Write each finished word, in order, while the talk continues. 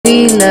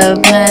we love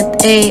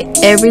math,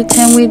 every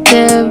time we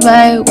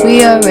divide,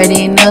 we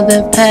already know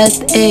the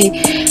path,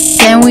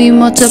 Then we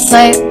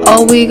multiply,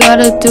 all we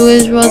gotta do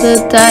is roll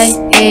the die,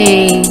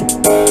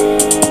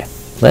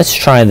 Let's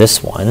try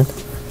this one.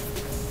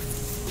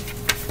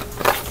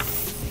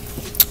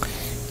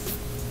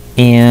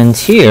 And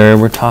here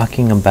we're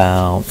talking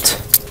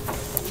about,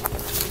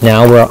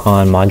 now we're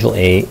on Module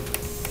 8,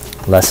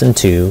 Lesson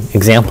 2,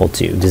 Example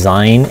 2,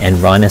 Design and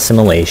Run a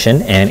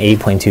Simulation, and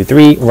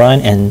 8.23, Run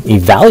and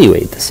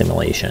Evaluate the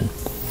Simulation.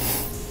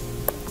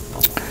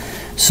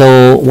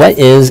 So what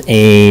is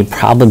a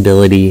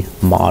probability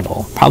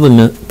model?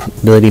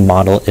 Probability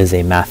model is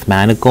a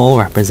mathematical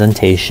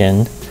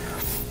representation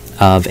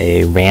of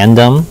a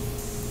random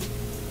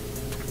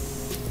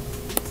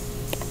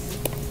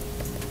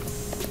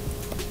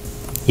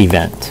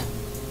event.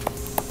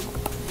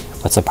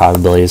 What's the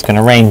probability it's going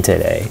to rain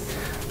today?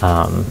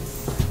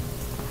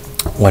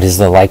 What is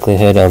the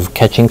likelihood of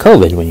catching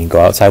COVID when you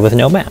go outside with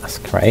no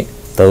mask, right?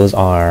 That's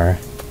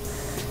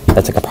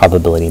like a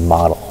probability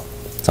model,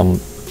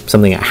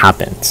 something that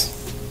happens.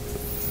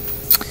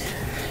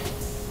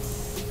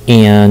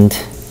 And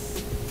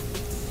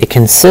it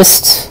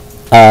consists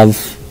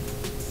of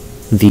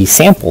the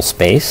sample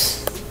space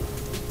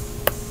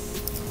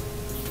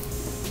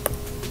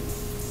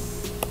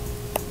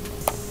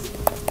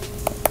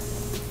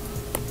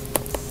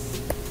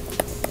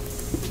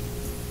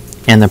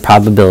and the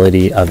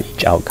probability of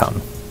each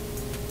outcome.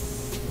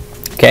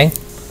 Okay?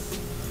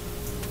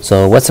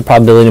 So what's the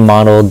probability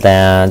model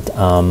that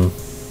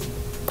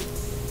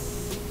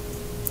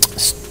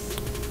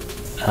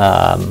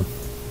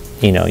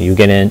you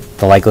get in,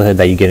 the likelihood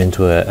that you get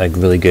into a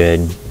really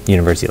good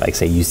university, like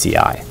say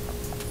UCI.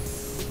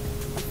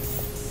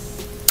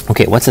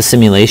 Okay, what's a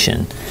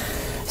simulation?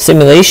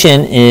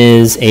 Simulation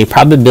is a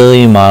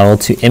probability model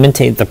to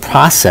imitate the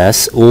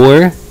process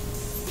or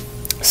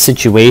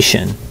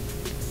situation.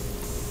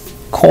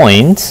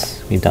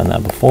 Coins, we've done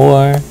that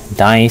before,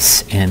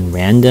 dice, and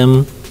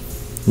random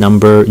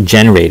number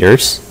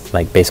generators,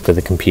 like basically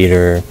the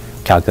computer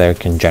calculator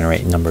can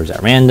generate numbers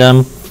at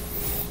random,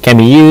 can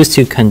be used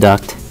to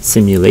conduct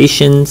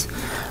simulations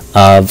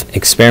of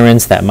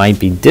experiments that might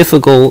be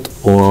difficult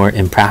or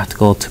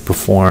impractical to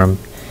perform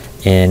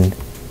in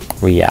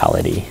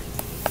reality.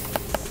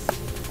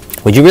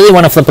 Would you really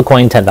want to flip a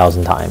coin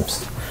 10,000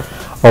 times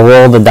or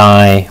roll the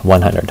die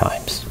 100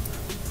 times?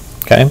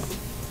 Okay?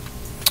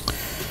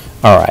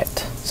 All right,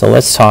 so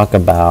let's talk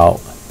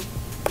about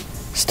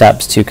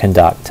steps to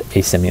conduct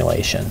a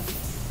simulation.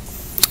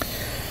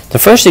 The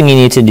first thing you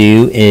need to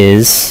do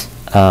is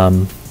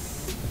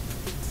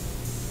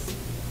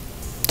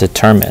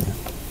determine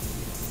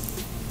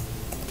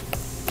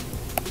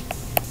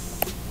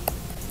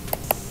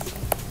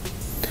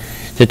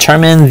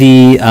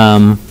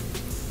the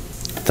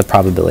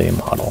probability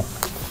model.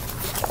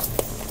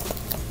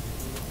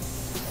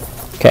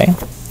 Okay.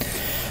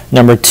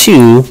 Number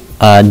 2,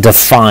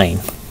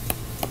 define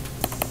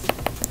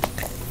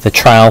the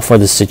trial for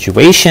the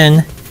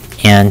situation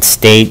and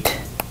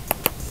state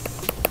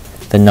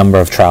the number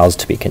of trials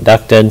to be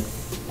conducted.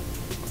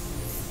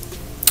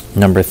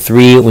 Number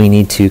 3, we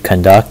need to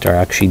conduct, or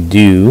actually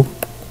do.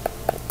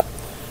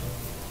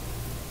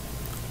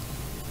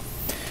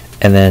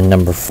 And then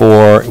number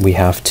 4, we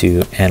have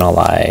to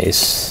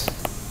analyze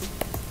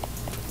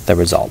the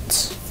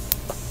results.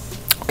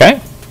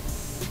 Okay?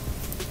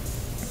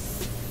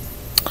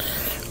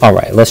 All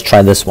right, let's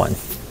try this one.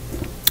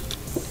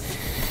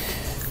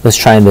 Let's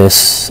try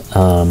this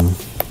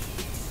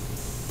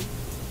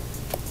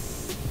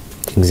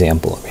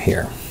example over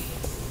here.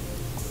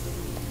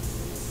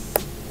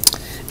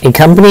 A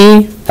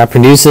company that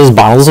produces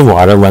bottles of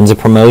water runs a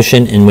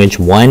promotion in which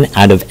 1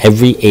 out of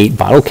every 8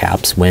 bottle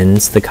caps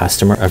wins the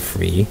customer a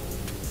free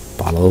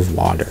bottle of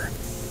water.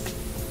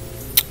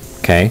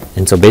 Okay,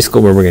 and so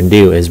basically what we're going to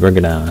do is we're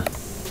going to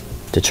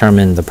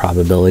determine the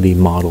probability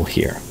model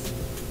here.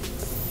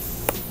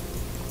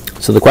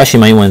 So the question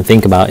you might want to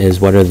think about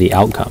is, what are the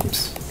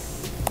outcomes?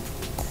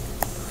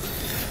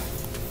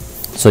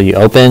 So you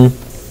open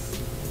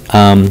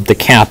the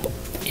cap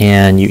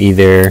and you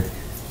either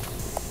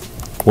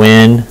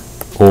win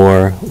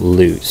or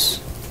lose.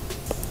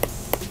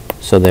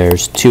 So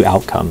there's 2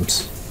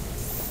 outcomes,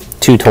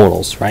 2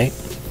 totals, right?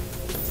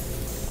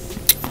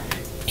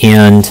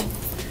 And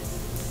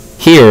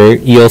here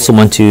you also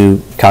want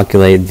to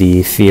calculate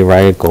the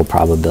theoretical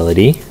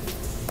probability,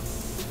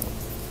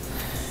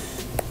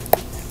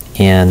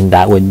 and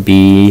that would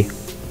be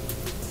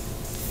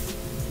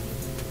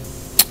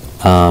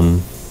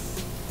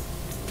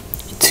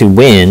to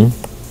win,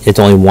 it's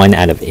only 1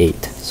 out of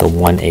 8, so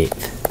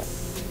 1/8.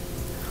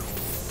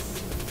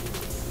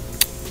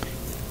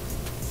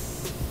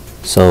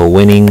 So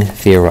winning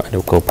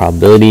theoretical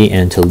probability,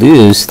 and to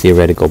lose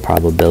theoretical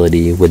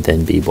probability would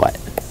then be what?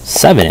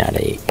 7 out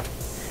of 8.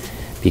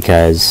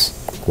 Because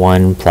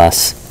 1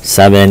 plus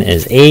 7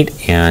 is 8,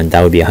 and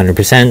that would be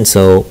 100%.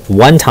 So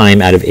 1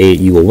 time out of 8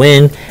 you will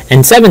win,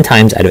 and 7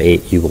 times out of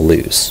 8 you will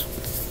lose.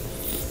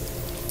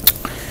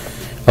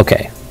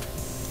 Okay.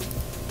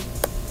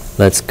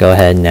 let's go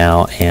ahead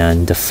now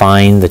and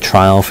define the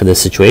trial for this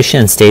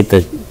situation and state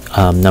the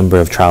number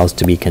of trials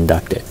to be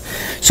conducted.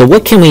 So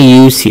what can we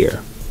use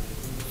here?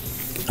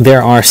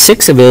 There are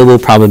 6 available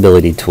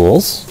probability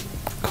tools: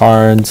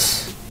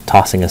 cards,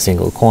 tossing a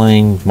single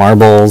coin,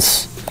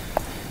 marbles,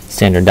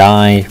 standard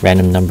die,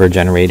 random number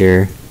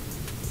generator,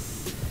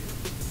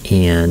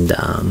 and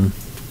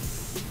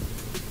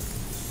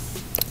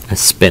a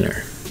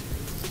spinner.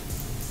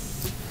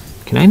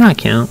 Can I not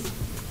count?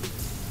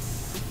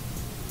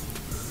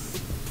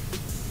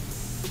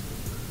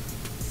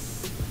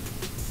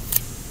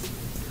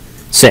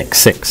 Six,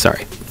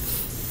 sorry.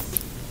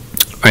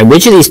 All right,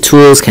 which of these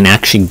tools can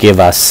actually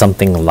give us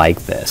something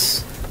like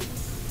this?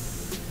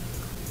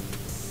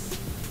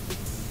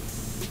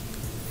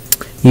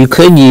 You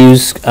could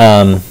use,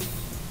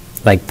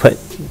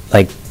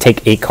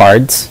 take 8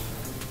 cards.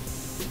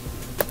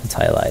 Let's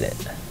highlight it.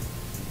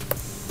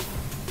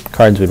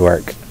 Cards would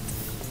work.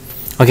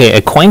 Okay,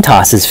 a coin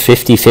toss is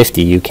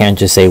 50-50. You can't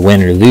just say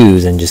win or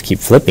lose and just keep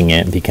flipping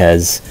it,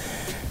 because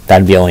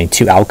that'd be only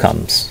 2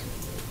 outcomes.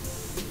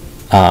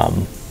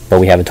 But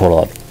we have a total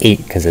of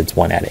 8 because it's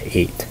 1 out of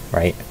 8,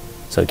 right?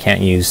 So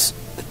can't use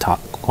the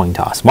coin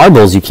toss.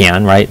 Marbles you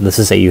can, right? Let's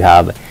just say you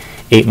have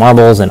 8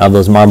 marbles, and of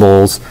those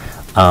marbles,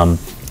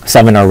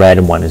 7 are red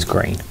and 1 is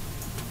green.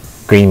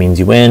 Green means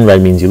you win,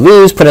 red means you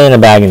lose. Put it in a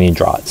bag and you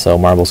draw it. So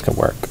marbles can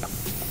work.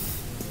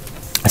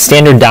 A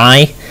standard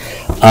die,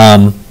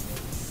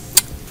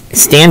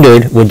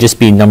 standard would just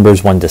be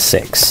numbers 1 to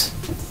 6.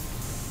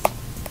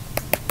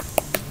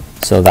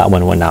 So that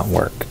one would not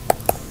work.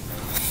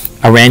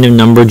 A random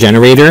number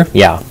generator,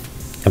 yeah.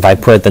 If I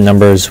put the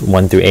numbers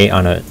 1 through 8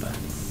 on it,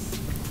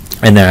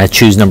 and then I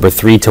choose number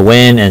 3 to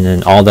win, and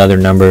then all the other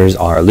numbers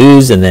are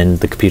lose, and then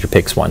the computer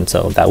picks one,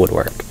 so that would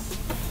work.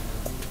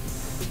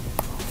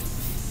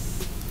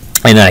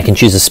 And then I can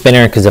choose a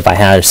spinner, because if I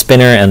had a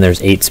spinner and there's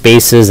 8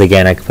 spaces,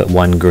 again, I could put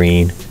 1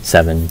 green,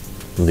 7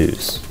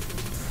 lose.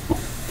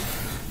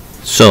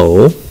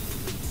 So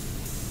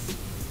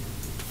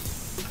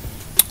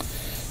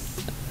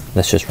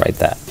let's just write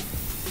that.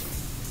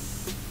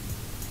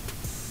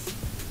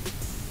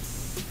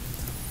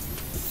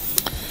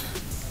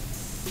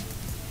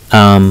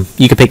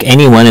 You could pick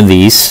any one of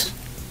these.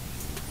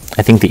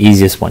 I think the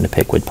easiest one to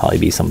pick would probably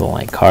be something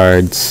like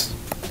cards.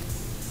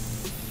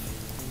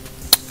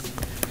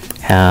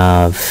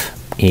 Have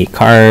 8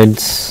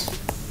 cards.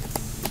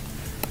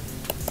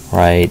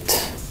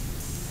 Write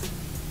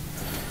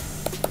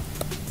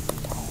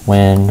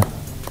win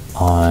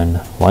on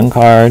 1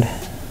 card.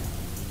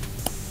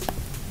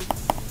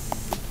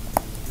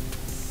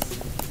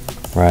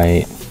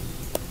 Right.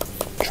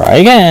 Try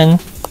again.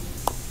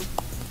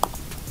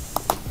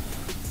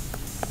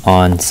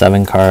 On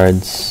 7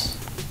 cards.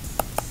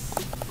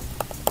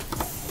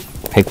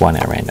 Pick one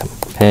at random.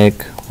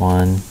 Pick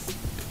one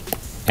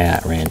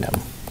at random.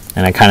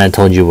 And I kind of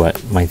told you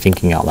what my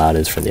thinking out loud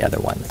is for the other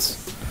ones.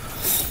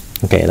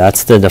 Okay,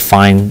 that's to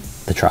define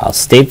the trials.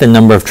 State the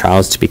number of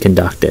trials to be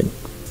conducted.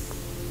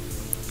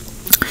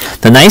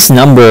 The nice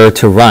number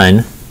to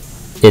run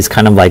is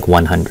kind of like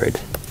 100.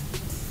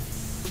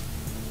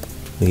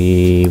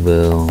 We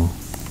will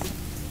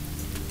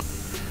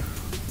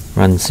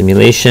run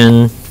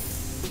simulation,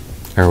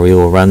 or we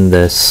will run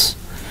this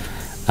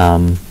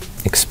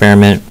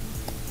experiment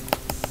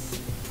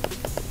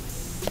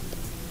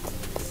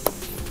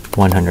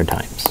 100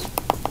 times.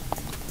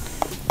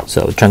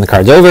 So turn the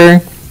cards over,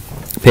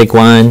 pick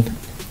one,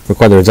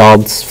 record the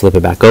results, flip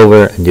it back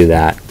over, and do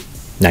that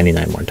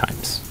 99 more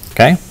times.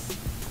 Okay?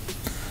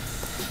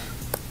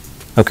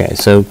 Okay,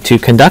 so to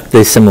conduct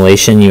this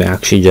simulation, you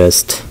actually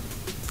just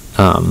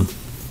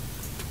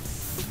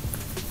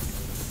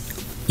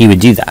you would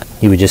do that.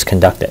 You would just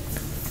conduct it.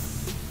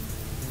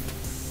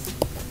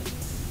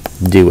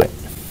 Do it.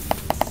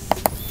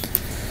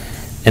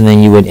 And then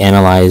you would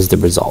analyze the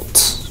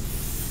results.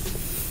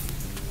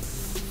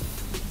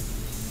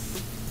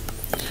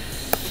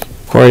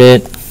 Record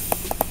it.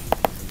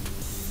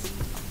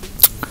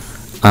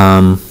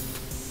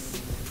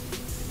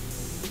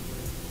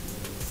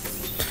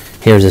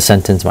 Here's a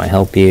sentence might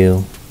help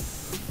you.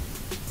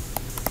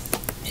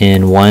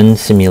 In one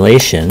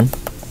simulation,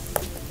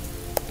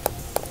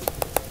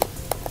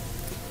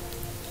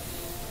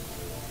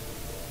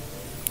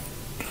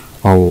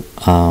 or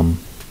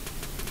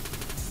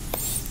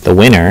the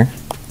winner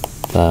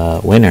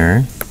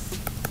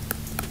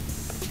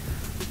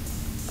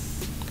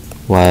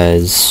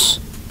was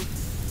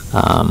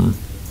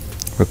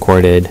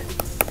recorded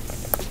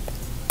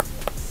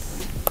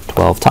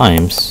 12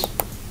 times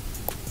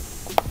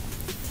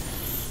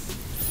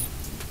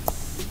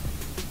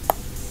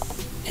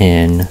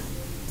in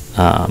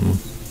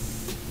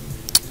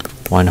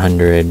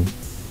 100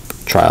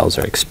 trials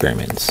or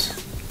experiments.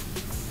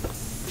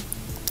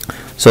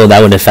 So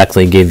that would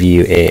effectively give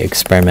you a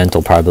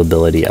experimental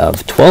probability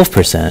of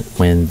 12%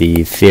 when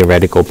the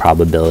theoretical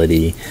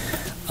probability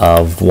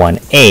of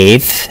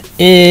 1/8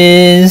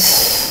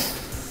 is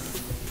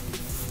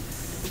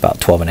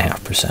about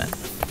 12.5%.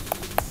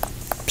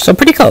 So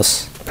pretty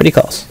close, pretty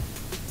close.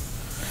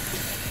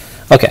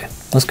 Okay,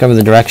 let's cover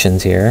the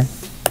directions here.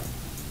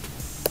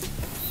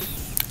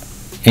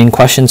 In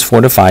questions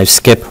 4 to 5,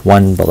 skip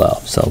one below.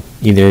 So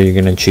either you're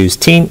going to choose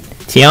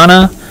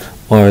Tiana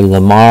or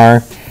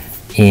Lamar,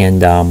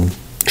 and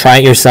try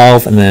it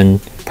yourself, and then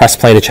press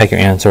play to check your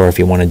answer. Or if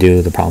you want to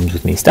do the problems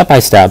with me step by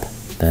step,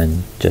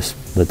 then just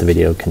let the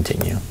video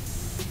continue.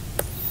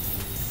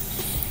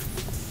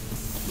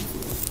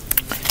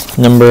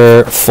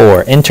 Number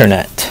 4,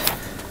 internet.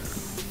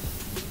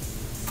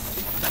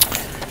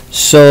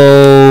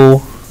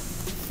 So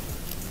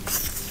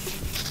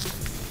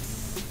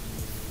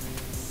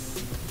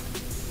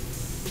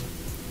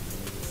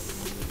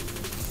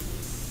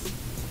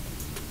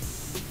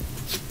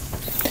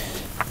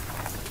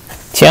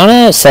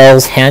Tiana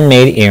sells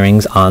handmade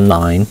earrings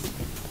online.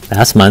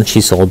 Last month,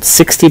 she sold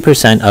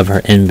 60% of her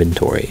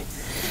inventory.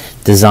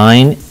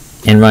 Design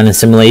and run a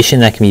simulation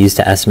that can be used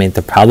to estimate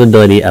the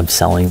probability of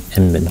selling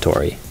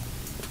inventory.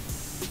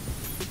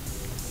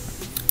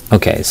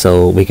 Okay,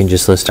 so we can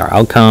just list our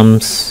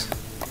outcomes.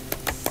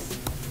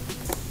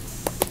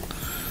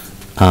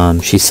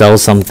 She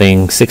sells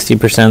something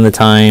 60% of the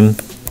time,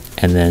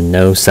 and then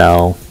no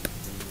sell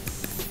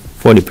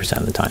 40%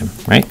 of the time,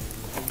 right?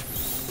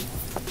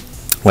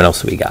 What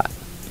else do we got?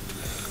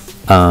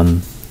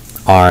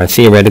 Our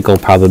theoretical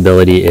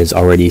probability is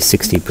already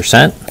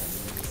 60%.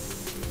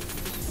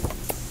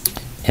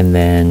 And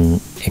then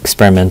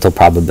experimental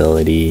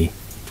probability,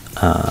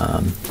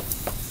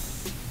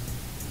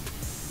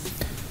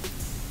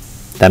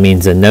 that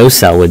means a no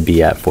sell would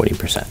be at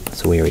 40%.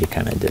 So we already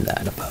kind of did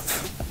that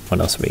above.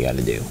 What else do we got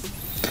to do?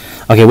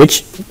 Okay,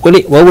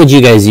 what would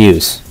you guys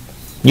use?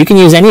 You can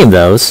use any of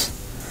those.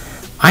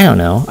 I don't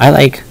know.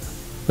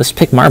 Let's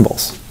pick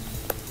marbles.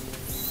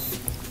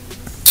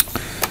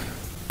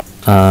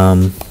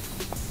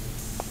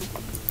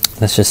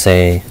 Let's just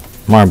say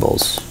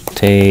marbles.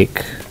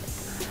 Take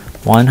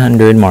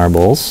 100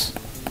 marbles.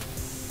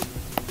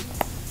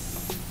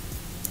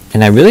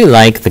 And I really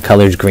like the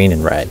colors green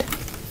and red.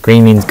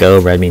 Green means go,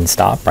 red means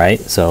stop, right?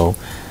 So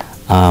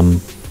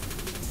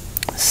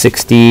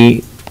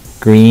 60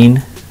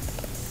 green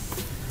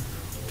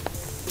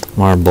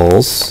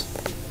marbles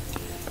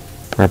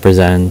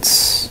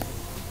represents,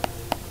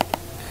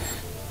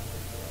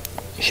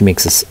 she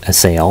makes a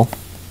sale.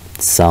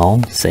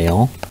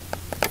 Sale.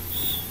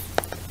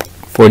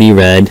 40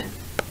 red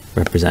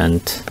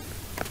represent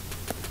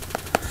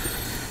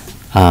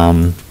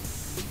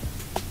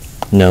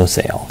no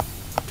sale.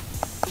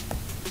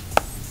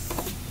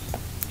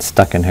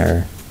 Stuck in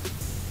her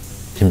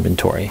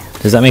inventory.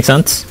 Does that make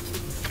sense?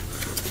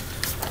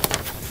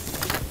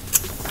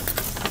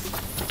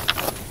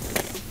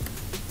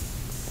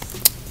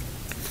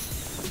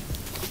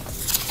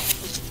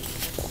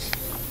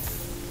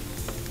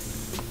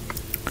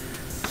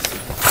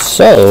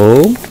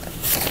 So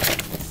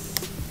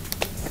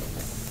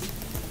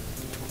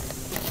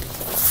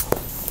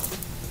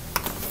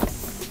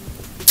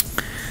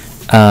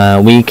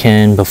we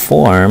can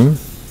perform,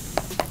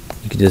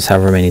 you can just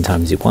however many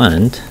times you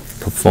want,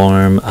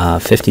 perform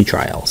 50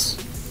 trials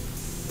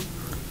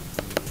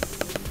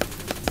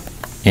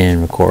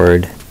and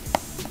record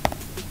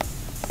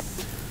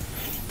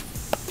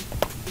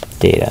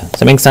data. Does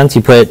that make sense?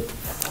 You put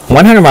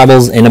 100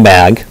 marbles in a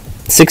bag,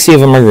 60 of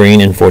them are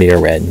green and 40 are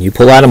red. You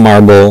pull out a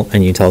marble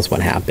and you tell us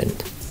what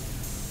happened.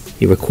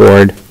 You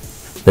record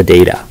the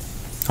data.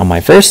 On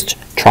my first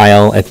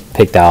trial, I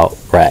picked out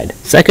red.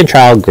 Second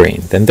trial,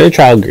 green. Then third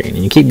trial, green.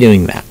 And you keep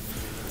doing that.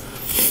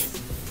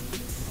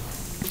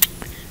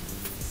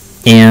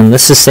 And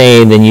let's just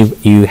say then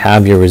you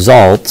have your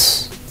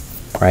results,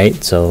 right?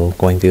 So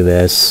going through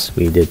this,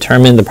 we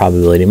determined the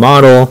probability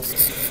model.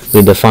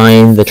 We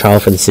defined the trial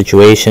for the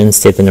situation,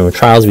 state the number of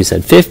trials. We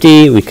said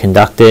 50. We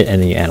conduct it, and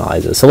then you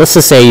analyze it. So let's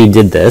just say you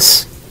did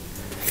this.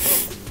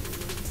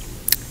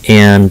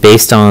 And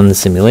based on the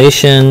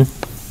simulation,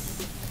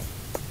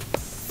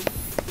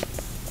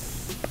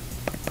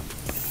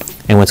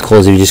 and what's cool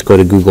is you just go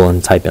to Google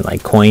and type in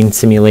like coin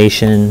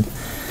simulation,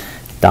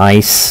 die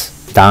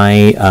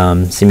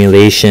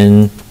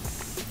simulation,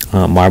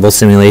 marble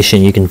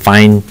simulation. You can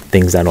find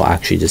things that will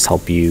actually just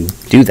help you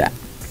do that.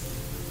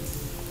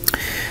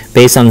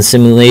 Based on the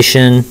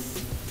simulation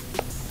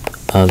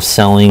of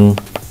selling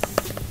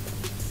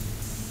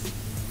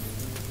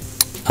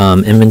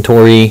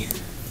inventory,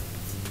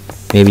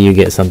 maybe you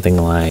get something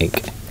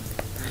like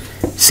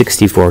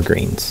 64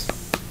 greens.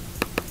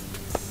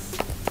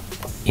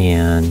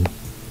 And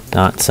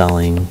not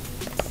selling,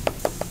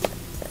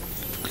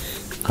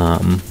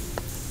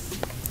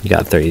 you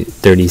got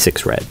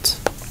 36 reds.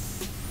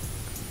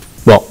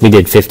 Well, we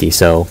did 50,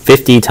 so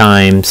 50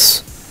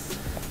 times,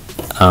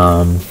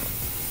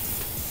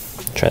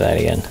 try that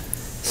again.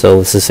 So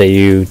let's just say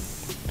you,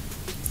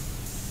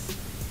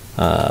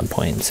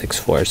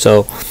 0.64.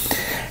 So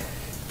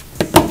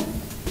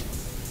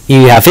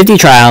you have 50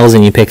 trials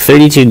and you pick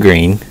 32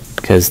 green,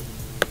 because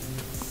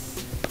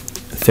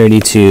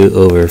 32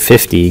 over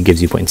 50 gives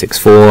you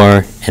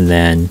 0.64, and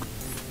then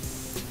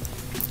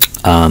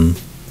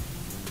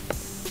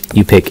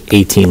you pick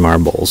 18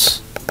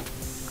 marbles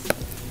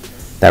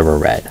that were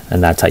red,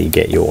 and that's how you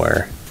get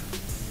your,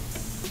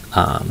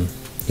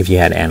 if you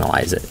had to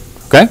analyze it.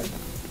 Okay?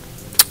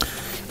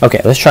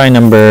 Okay, let's try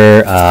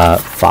number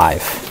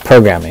 5,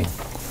 programming.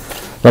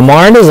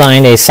 Lamar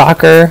designed a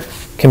soccer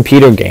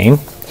computer game.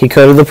 He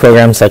coded the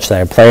program such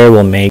that a player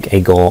will make a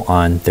goal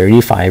on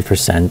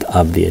 35%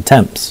 of the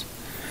attempts.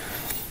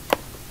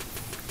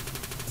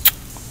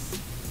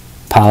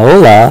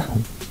 Paula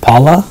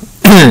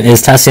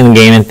is testing the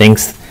game and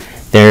thinks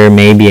there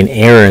may be an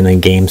error in the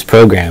game's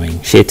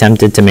programming. She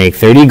attempted to make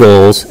 30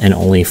 goals and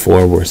only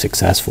 4 were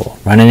successful.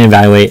 Run and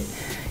evaluate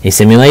a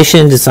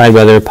simulation to decide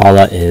whether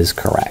Paula is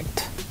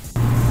correct.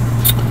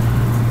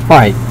 All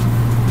right.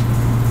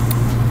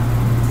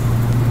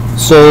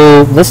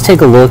 So let's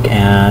take a look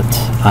at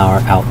our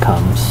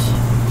outcomes.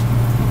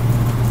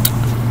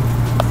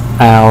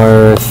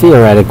 Our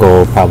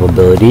theoretical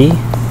probability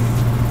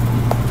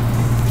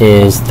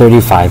is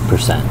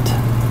 35%.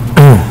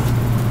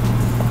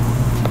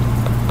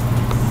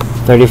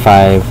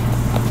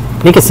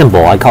 35, make it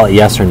simple, I call it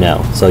yes or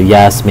no. So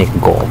yes, make a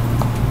goal.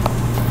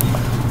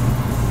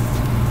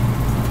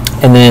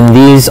 And then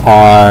these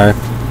are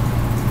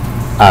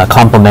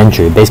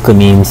complementary, basically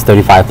means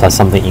 35 plus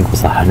something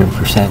equals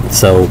 100%.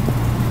 So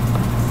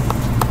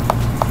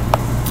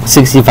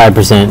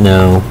 65%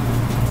 no,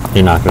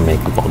 you're not going to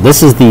make a goal.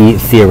 This is the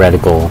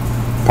theoretical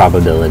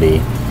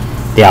probability.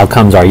 The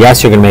outcomes are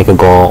yes, you're going to make a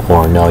goal,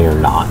 or no, you're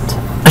not.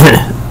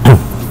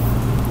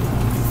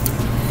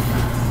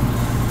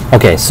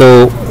 Okay,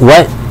 so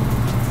what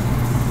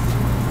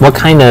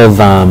kind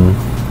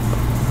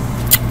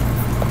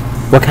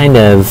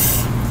of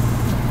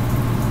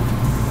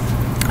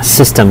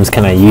systems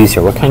can I use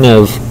here? What kind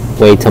of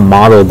way to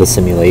model the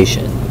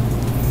simulation?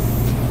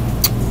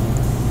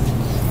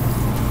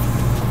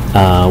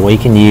 What you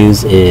can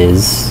use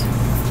is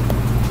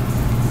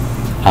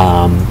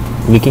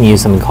we can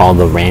use something called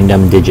the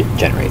random digit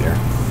generator.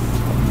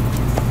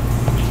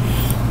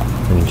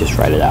 Let me just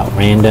write it out.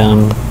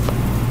 Random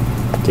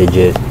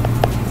digit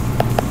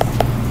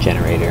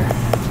generator.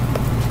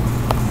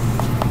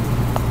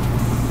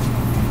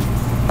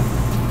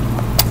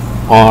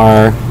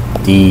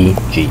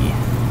 RDG.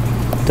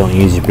 Don't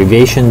use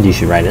abbreviations, you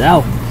should write it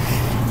out.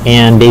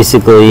 And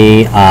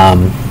basically,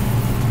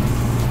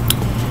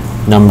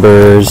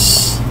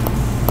 numbers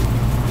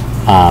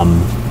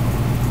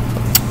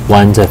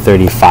 1 to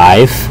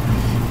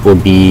 35 will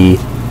be,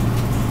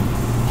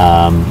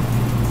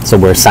 so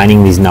we're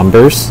assigning these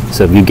numbers.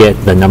 So if you get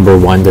the number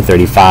 1 to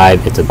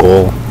 35, it's a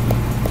goal.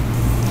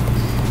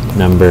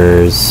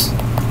 Numbers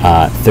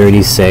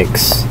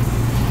 36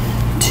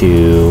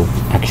 to,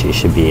 actually it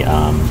should be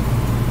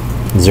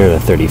 0 to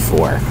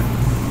 34.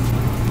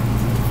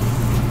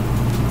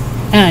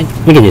 And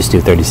we can just do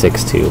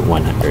 36 to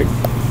 100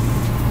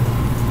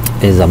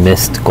 is a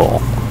missed goal.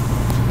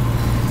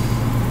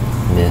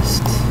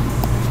 Missed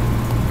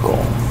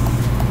goal.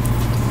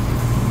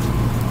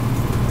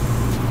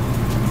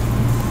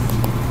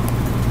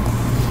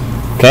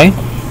 Okay?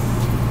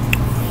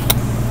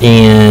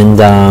 And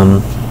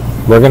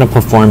we're going to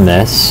perform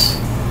this.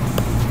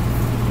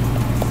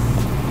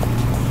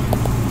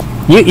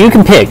 You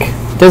can pick.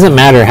 Doesn't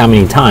matter how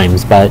many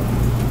times, but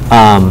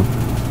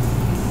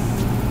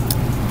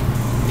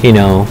you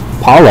know,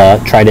 Paula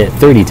tried it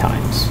 30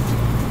 times.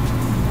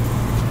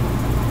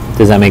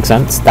 Does that make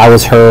sense? That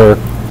was her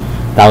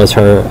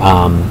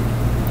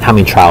how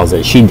many trials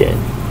that she did.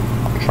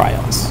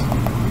 Trials.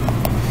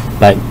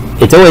 But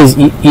it's always,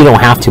 you don't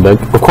have to, but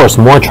of course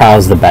more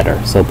trials the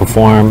better. So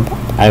perform,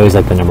 I always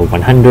like the number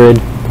 100,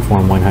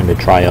 perform 100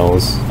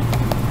 trials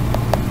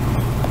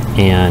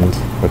and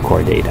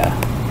record data.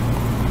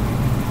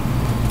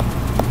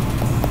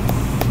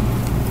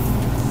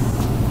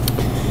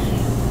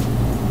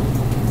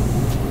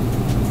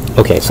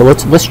 Okay, so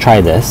let's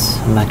try this.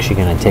 I'm actually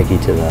going to take you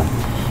to the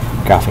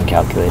graphing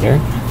calculator.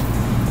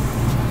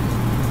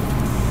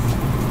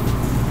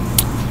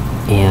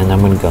 And I'm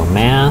going to go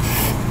math,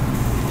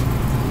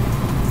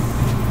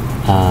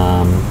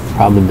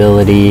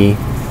 probability,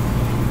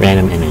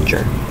 random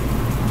integer.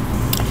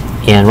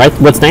 And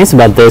what's nice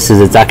about this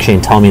is it's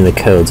actually telling me the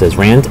code. It says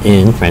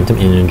random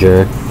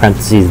integer,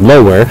 parentheses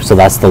lower, so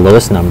that's the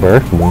lowest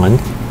number, 1,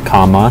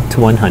 comma, to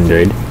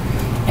 100,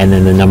 and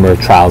then the number of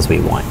trials we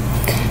want.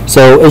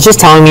 So it's just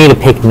telling me to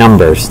pick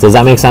numbers. Does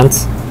that make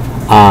sense?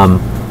 And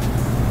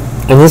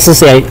let's just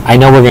say I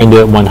know we're going to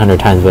do it 100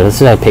 times, but let's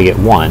say I pick it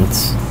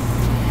once.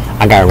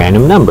 I got a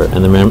random number,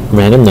 and the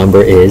random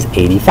number is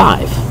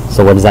 85.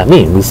 So what does that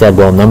mean? We said,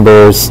 well,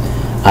 numbers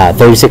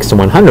 36 to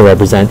 100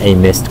 represent a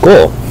missed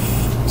goal.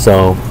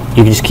 So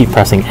you can just keep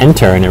pressing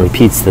enter, and it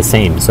repeats the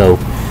same. So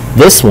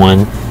this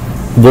one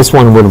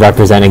would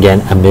represent,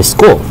 again, a missed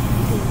goal,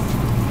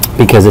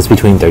 because it's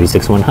between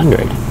 36 and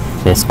 100.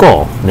 Missed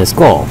goal, missed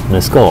goal,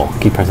 missed goal.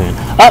 Keep pressing it.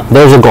 Oh,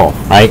 there's a goal,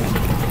 right?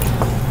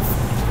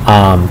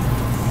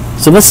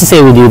 So let's just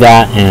say we do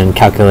that and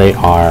calculate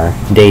our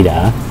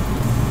data.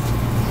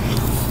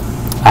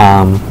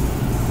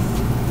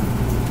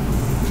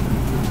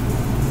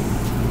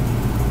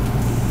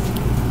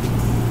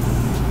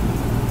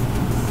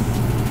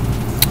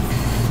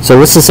 So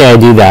let's just say I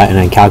do that and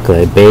I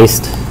calculate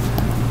based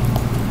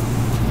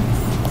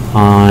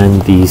on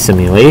the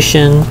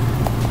simulation.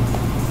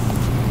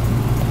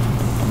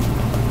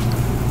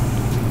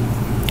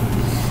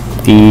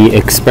 The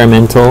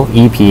experimental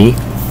EP,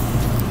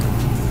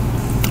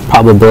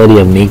 probability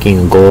of making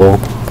a goal.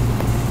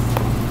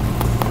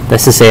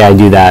 Let's just say I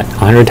do that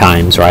 100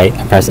 times, right?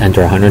 I press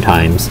enter 100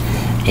 times,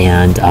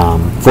 and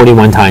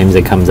 41 times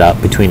it comes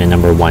up between a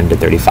number 1 to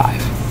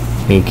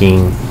 35.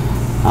 Making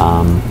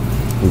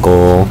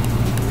goal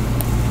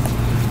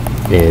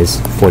is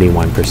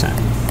 41%.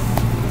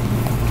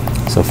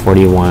 So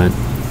 41,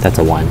 that's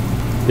a 1.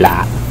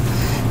 La.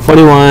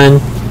 41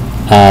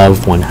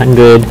 of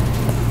 100.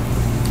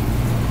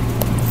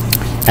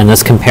 And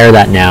let's compare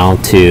that now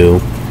to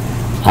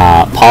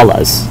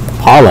Paula's.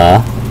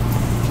 Paula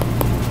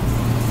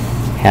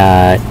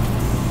had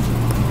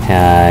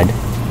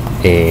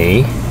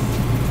a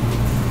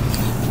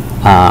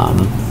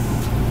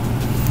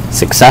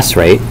success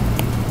rate,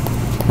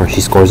 where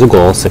she scores a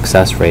goal,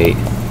 success rate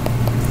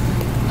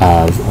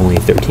of only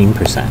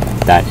 13%.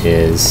 That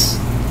is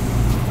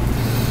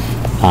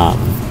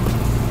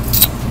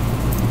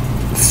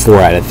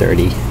 4 out of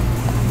 30.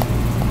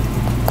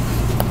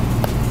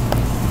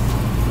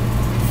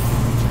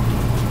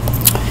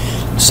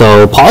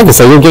 So Paul could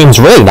say your game's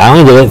rigged. I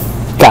only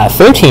got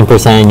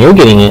 13%, and you're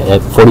getting it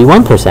at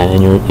 41%,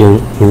 and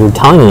you're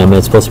telling them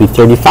it's supposed to be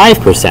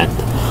 35%.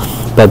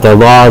 But the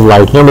law of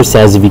large numbers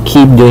says if you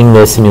keep doing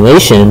the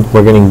simulation,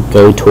 we're going to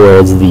go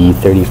towards the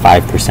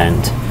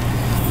 35%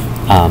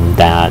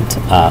 that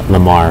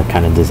Lamar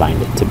kind of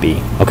designed it to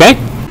be. Okay?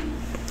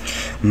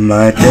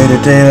 My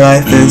day-to-day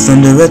life is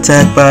under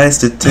attack by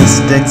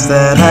statistics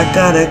that I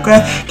gotta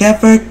grab. Can't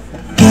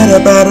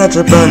forget about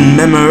algebra and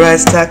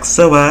memorize tax,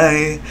 so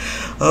I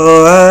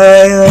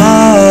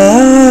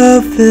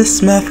love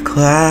this math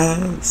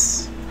class.